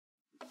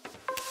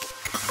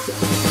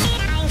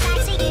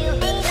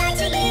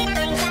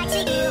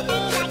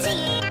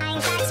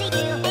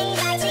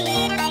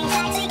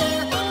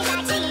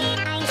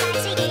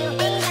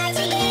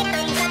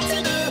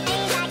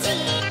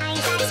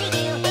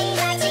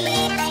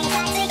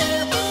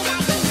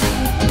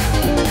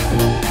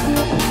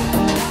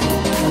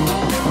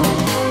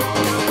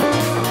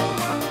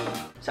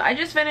I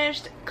just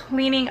finished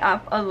cleaning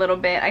up a little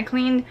bit. I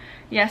cleaned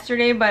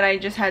yesterday, but I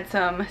just had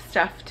some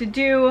stuff to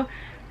do.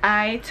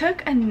 I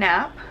took a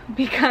nap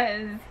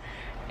because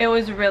it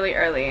was really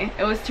early.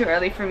 It was too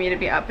early for me to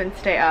be up and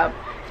stay up,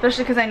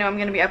 especially because I know I'm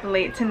gonna be up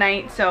late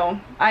tonight. So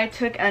I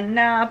took a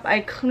nap.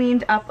 I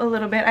cleaned up a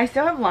little bit. I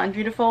still have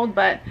laundry to fold,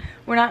 but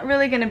we're not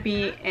really gonna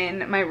be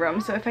in my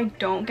room, so if I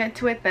don't get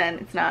to it, then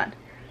it's not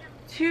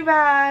too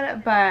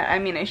bad. But I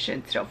mean, I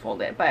should still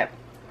fold it. But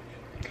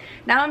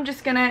now I'm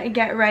just gonna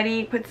get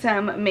ready, put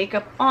some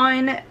makeup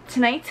on.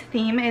 Tonight's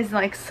theme is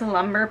like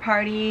slumber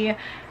party,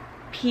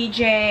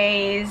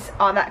 PJs,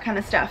 all that kind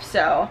of stuff.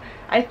 So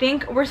I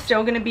think we're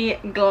still gonna be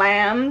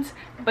glammed,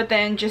 but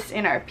then just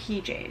in our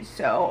PJs.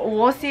 So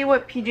we'll see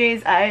what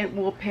PJs I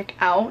will pick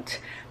out.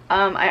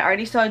 I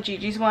already saw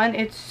Gigi's one.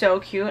 It's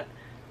so cute.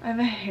 I have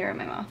a hair in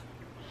my mouth.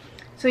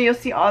 So you'll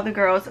see all the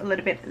girls a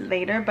little bit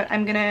later, but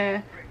I'm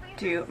gonna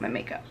do my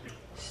makeup.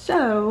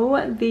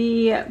 So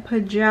the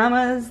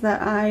pajamas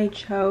that I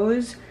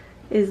chose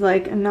is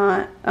like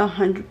not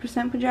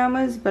 100%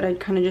 pajamas, but I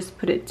kind of just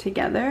put it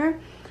together.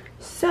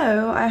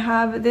 So I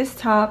have this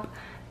top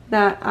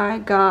that I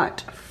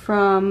got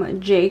from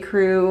J.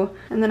 Crew,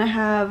 and then I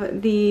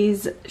have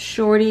these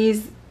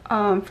shorties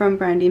from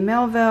Brandy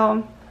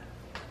Melville,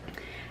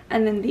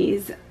 and then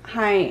these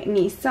high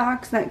knee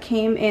socks that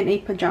came in a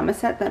pajama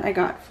set that I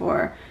got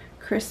for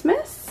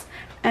Christmas,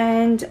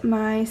 and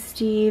my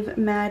Steve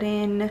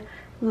Madden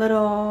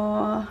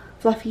little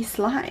fluffy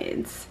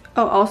slides.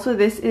 Oh, also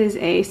this is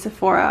a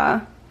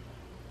Sephora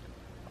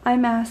eye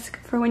mask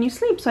for when you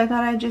sleep, so I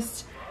thought I'd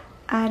just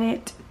add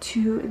it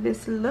to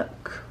this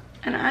look.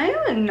 And I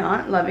am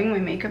not loving my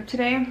makeup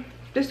today.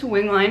 This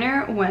wing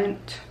liner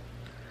went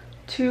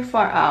too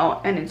far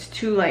out and it's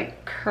too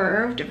like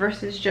curved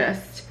versus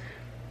just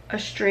a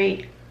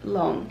straight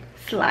long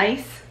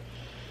slice.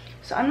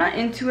 So I'm not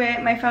into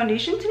it. My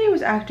foundation today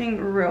was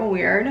acting real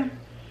weird,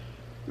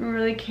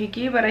 really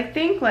cakey, but I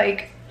think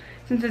like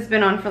since it's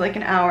been on for like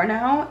an hour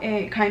now,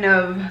 it kind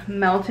of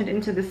melted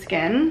into the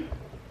skin.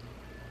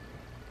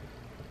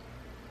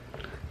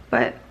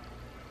 But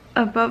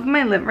above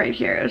my lip right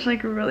here, it's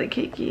like really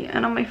cakey,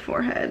 and on my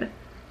forehead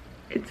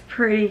it's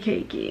pretty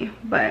cakey,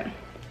 but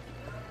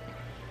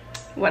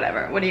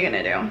whatever, what are you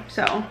gonna do?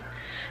 So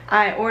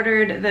I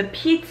ordered the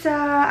pizza.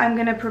 I'm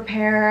gonna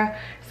prepare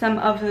some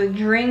of the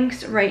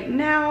drinks right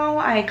now.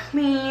 I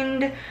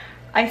cleaned.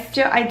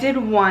 I did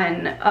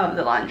one of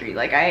the laundry.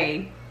 Like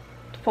I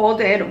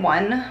folded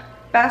one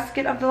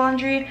basket of the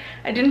laundry.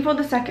 I didn't fold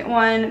the second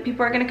one.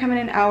 People are gonna come in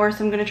an hour,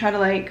 so I'm gonna try to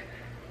like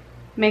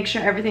make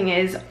sure everything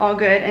is all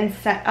good and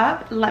set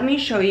up. Let me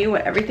show you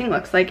what everything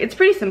looks like. It's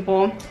pretty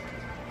simple.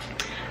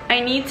 I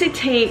need to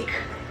take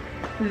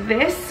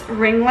this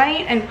ring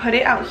light and put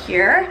it out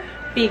here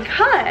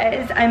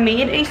because I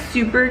made a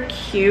super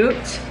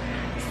cute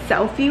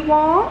selfie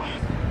wall.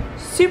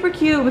 Super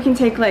cute. We can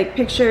take like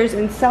pictures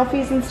and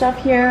selfies and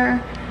stuff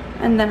here.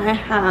 And then I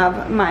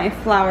have my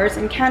flowers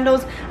and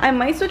candles. I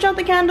might switch out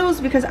the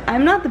candles because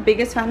I'm not the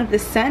biggest fan of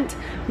this scent,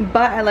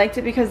 but I liked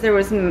it because there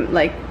was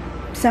like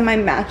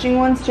semi-matching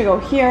ones to go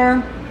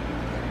here.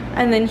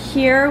 And then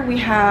here we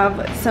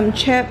have some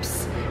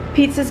chips.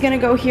 Pizza's gonna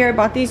go here. I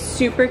bought these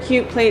super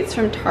cute plates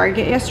from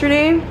Target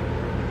yesterday.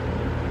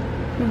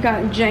 We've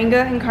got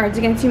Jenga and Cards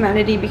Against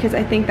Humanity because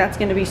I think that's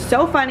gonna be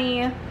so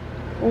funny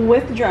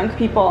with drunk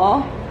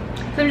people.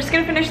 So I'm just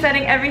gonna finish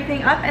setting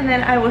everything up and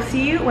then I will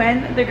see you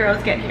when the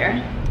girls get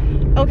here.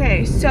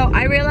 Okay, so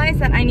I realized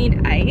that I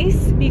need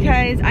ice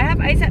because I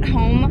have ice at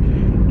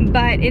home,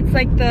 but it's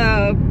like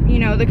the, you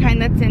know, the kind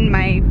that's in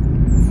my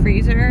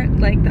freezer,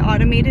 like the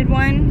automated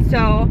one.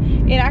 So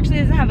it actually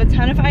doesn't have a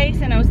ton of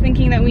ice, and I was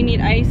thinking that we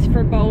need ice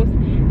for both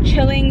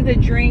chilling the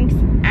drinks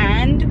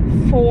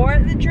and for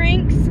the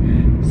drinks.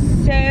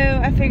 So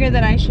I figured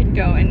that I should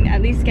go and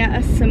at least get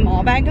a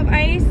small bag of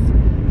ice.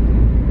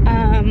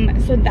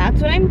 So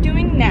that's what I'm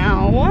doing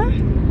now.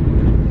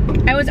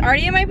 I was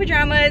already in my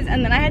pajamas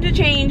and then I had to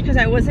change because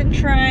I wasn't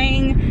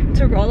trying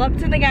to roll up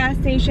to the gas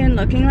station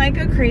looking like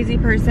a crazy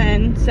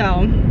person.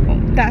 So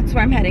that's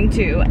where I'm heading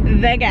to,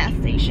 the gas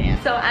station.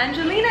 So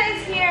Angelina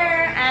is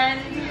here and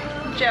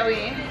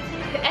Joey.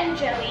 And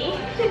Joey.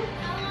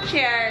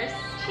 Cheers.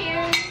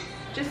 Cheers.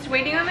 Just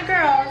waiting on the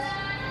girls.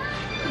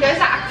 There's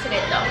an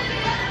accident though.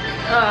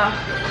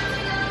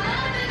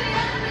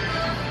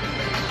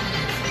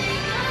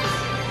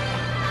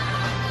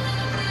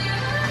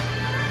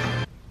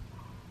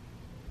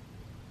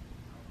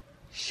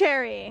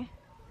 Sherry,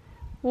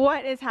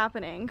 what is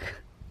happening?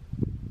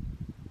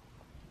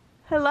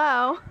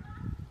 Hello?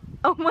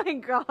 Oh my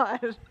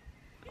god.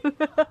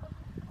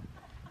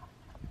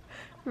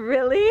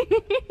 Really?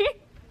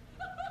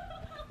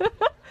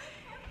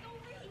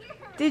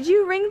 Did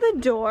you ring the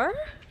door?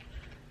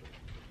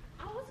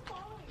 I was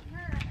following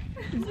her.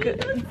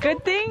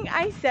 Good thing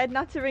I said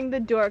not to ring the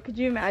door. Could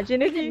you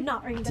imagine if you did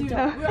not ring the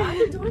door? We were at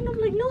the door and I'm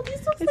like, no,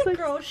 these looks like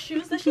girls'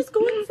 shoes. Let's just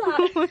go inside.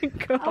 Oh my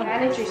god. I'm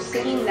mad at you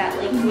saying that,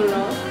 like, you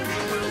know,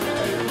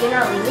 you're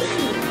not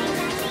listening.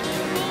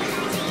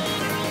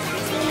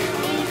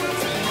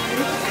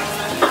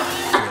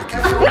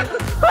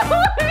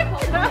 Oh my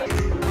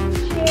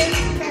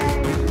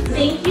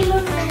Thank you,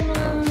 Lorena.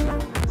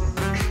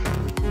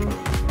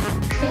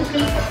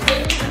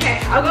 Okay,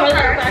 I'll go For the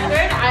first.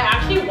 record, I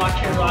actually watch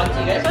your vlogs.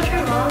 You guys watch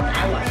your vlogs? I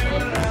watch it.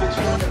 It's such a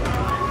good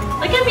vlog.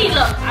 Look at me,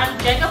 look. I'm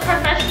Jenga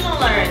professional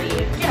already.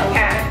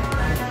 Okay.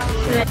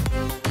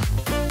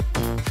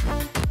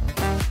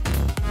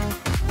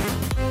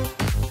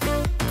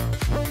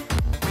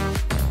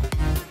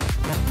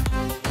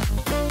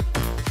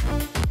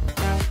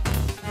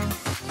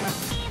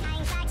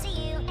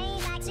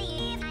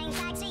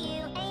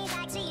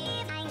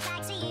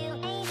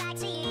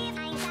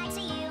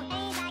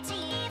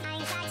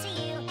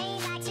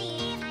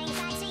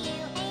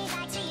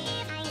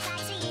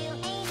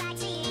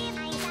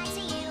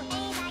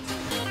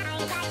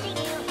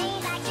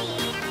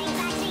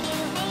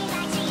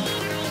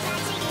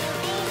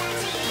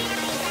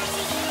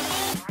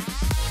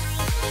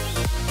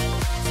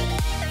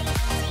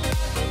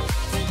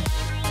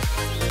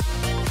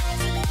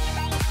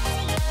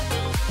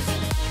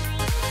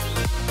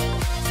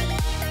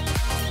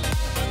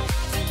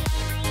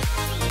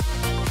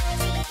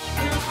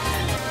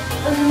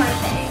 This is my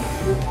thing.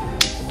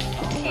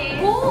 Okay.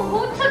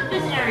 Who took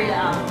this area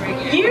out right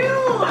here? You!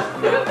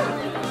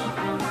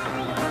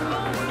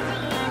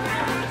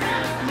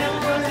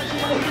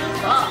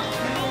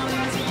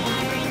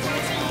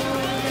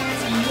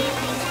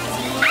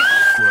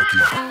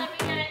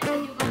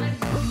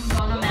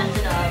 Gonna mess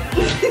it up.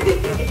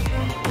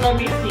 Let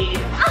me see.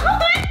 Oh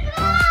my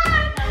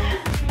god!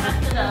 Mess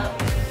it up.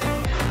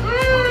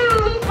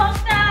 Ooh, fuck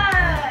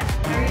that!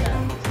 Hurry up.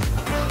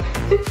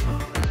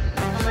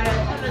 Oh my god,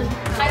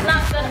 I'm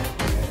not gonna.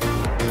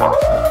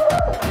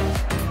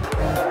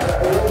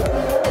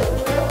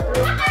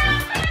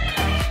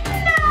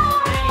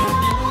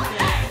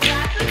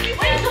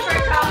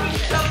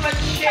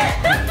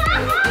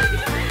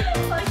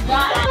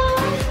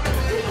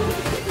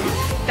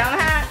 Down the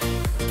hat.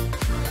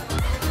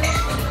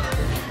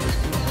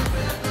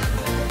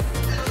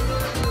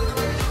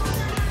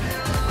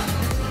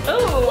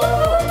 Ooh.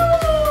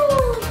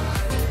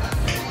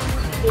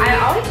 I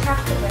always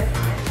have to wear that.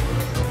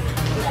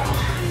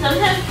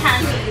 Sometimes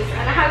candies.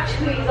 And I have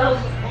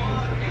tweezers.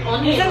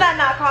 Only Isn't that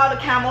not called a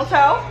camel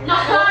toe? no,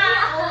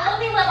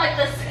 only with like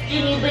the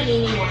skinny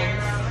bikini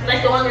ones.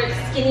 Like the one where it's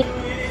skinny.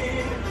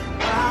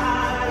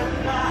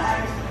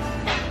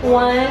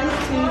 1,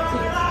 2,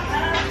 3.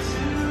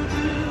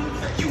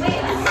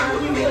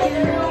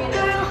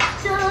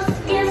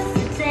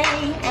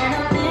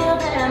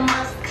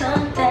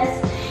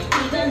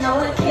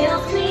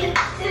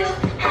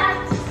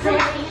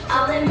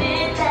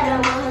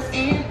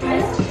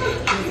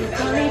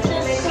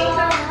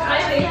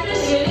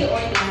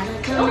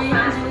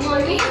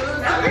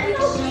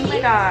 Oh my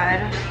god.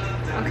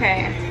 Okay.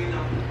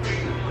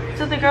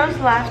 So the girls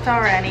left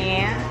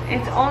already.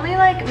 It's only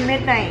like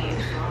midnight.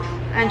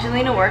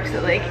 Angelina works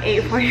at like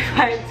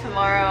 8:45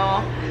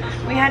 tomorrow.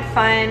 We had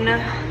fun,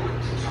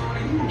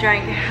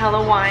 drank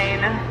hella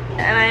wine,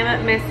 and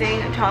I'm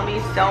missing Tommy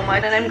so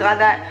much. And I'm glad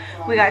that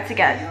we got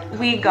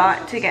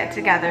to get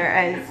together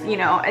as, you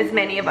know, as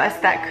many of us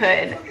that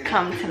could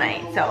come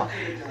tonight. So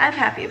I'm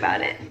happy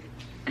about it.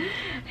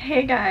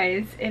 Hey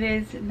guys, it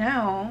is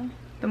now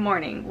the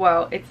morning.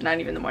 Well, it's not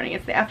even the morning,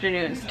 it's the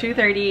afternoon. It's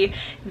 2:30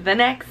 the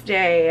next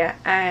day,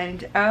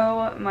 and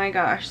oh my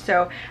gosh,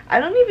 so I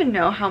don't even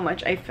know how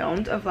much I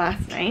filmed of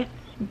last night,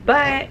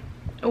 but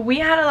we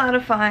had a lot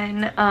of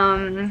fun.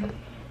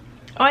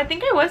 Oh, I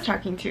think I was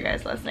talking to you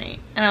guys last night,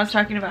 and I was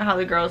talking about how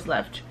the girls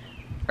left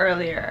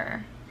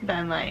earlier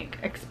than like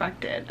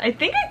expected. I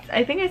think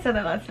I said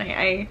that last night.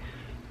 I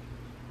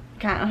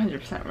can't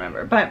 100%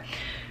 remember, but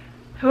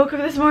I woke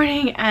up this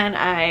morning and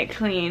I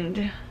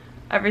cleaned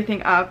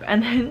everything up,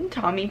 and then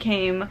Tommy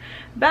came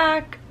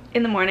back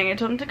in the morning. I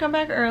told him to come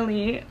back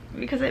early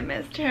because I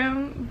missed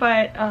him,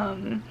 but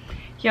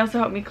he also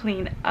helped me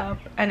clean up,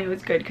 and it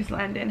was good because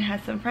Landon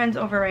has some friends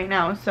over right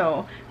now,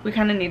 so we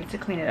kind of needed to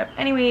clean it up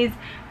anyways.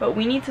 But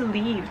we need to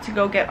leave to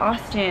go get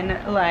Austin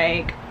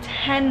like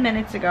 10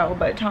 minutes ago,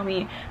 but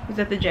Tommy was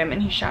at the gym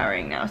and he's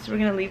showering now, so we're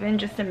gonna leave in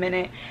just a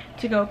minute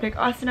to go pick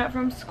Austin up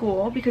from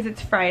school because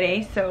it's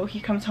Friday, so he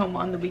comes home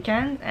on the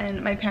weekend,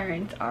 and my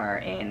parents are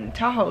in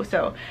Tahoe,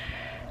 so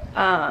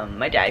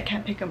my dad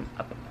can't pick him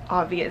up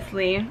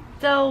obviously.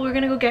 So we're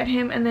gonna go get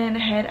him and then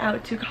head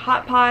out to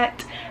Hot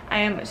Pot. I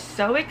am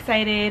so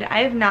excited. I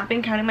have not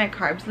been counting my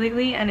carbs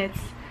lately, and it's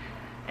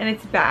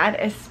bad,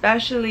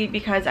 especially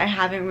because I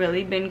haven't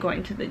really been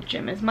going to the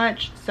gym as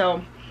much.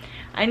 So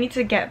I need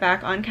to get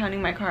back on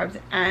counting my carbs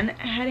and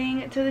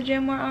heading to the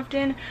gym more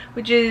often,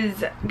 which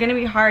is gonna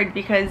be hard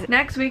because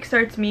next week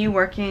starts me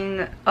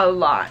working a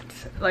lot,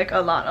 like a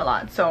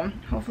lot. So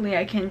hopefully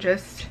I can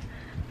just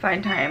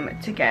find time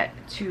to get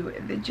to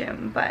the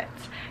gym. But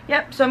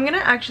yep, so I'm gonna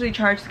actually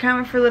charge the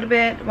camera for a little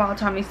bit while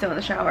Tommy's still in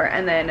the shower,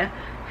 and then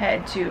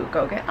head to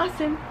go get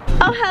Austin.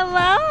 Oh,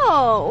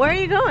 hello! Where are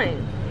you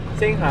going?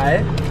 Saying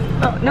hi.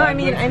 Oh, no, I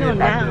mean, I know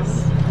now.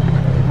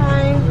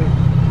 Hi.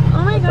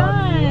 Oh my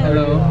god.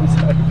 Hello.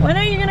 When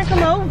are you gonna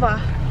come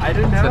over? I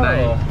don't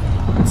know.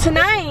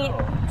 Tonight?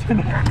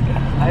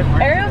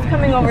 Ariel's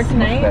coming over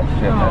tonight.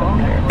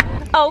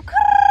 Oh,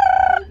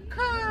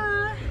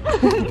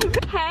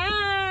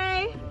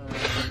 hey.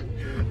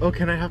 Oh,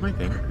 can I have my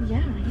thing?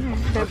 Yeah, here.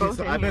 They're both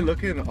so in I've been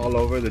looking all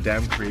over the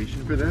damn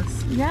creation for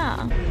this.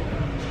 Yeah.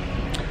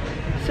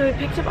 So we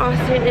picked up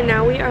Austin and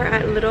now we are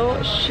at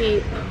Little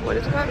Sheep. What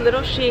is it called?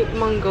 Little Sheep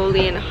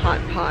Mongolian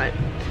Hot Pot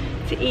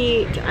to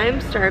eat.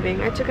 I'm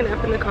starving. I took a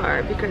nap in the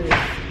car because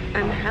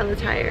I'm hella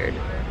tired.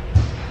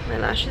 My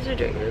lashes are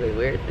doing really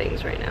weird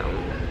things right now.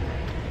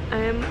 I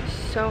am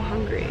so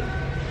hungry.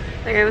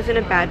 Like I was in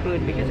a bad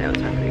mood because I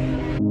was hungry.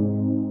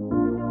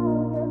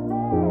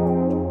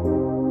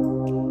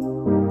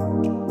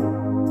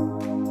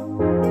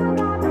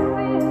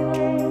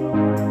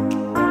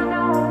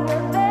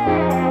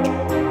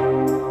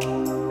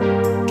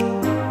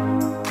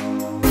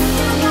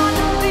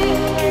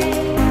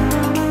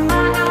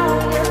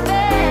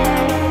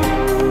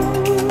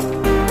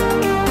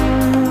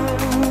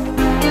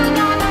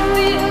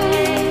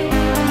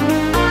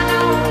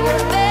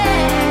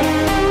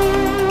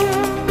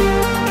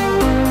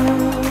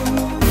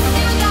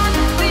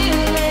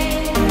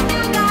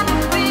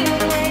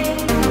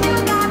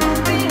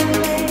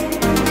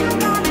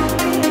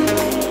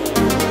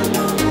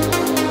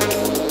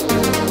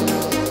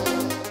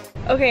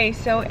 Okay,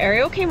 so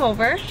Ariel came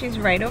over. She's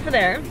right over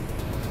there.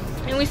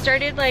 And we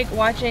started like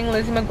watching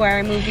Lizzie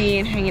McGuire movie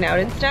and hanging out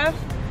and stuff.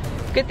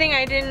 Good thing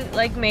I didn't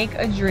like make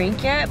a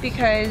drink yet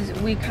because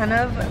we kind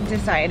of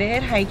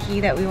decided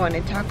high-key that we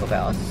wanted Taco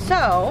Bell.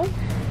 So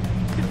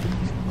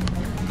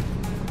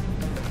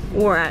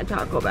we're at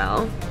Taco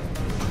Bell.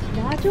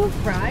 Nacho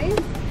fries?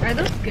 Are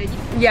those good?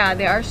 Yeah,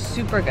 they are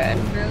super good.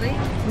 Really?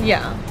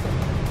 Yeah.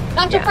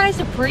 Nacho fries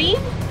supreme?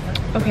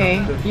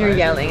 Okay, you're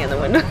yelling in the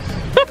window.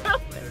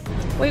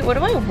 Wait, what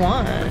do I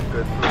want?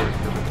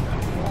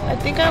 I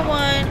think I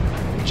want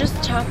just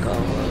tacos.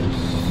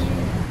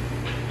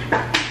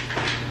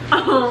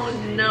 Oh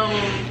no.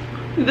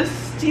 The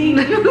steam.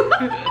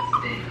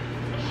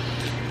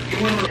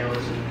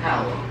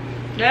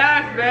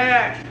 That's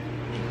bad.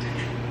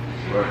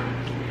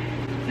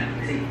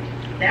 See,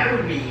 that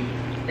would mean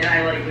that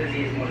I like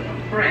Lizzie as more than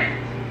a friend.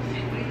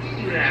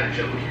 You would have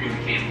trouble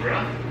with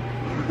camera.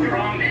 You're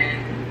wrong, man.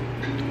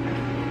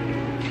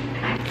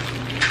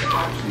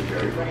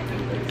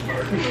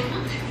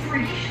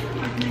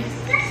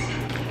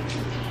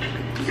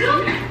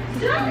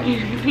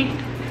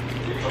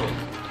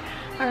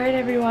 Alright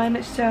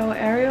everyone, so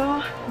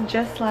Ariel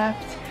just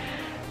left.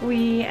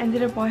 We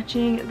ended up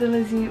watching the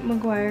Lizzie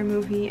McGuire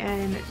movie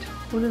and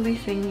totally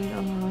singing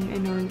along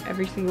and knowing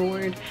every single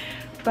word.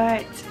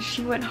 But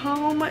she went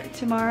home.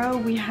 Tomorrow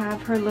we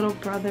have her little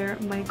brother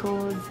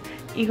Michael's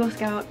Eagle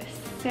Scout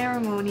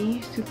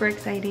ceremony. Super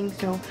exciting.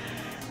 So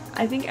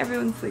I think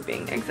everyone's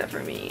sleeping except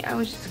for me. I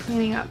was just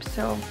cleaning up,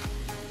 so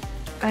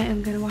I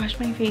am gonna wash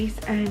my face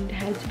and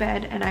head to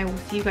bed, and I will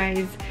see you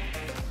guys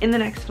in the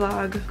next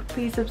vlog.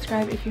 Please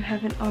subscribe if you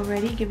haven't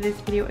already. Give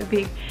this video a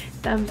big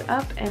thumbs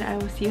up, and I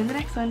will see you in the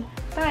next one.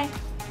 Bye!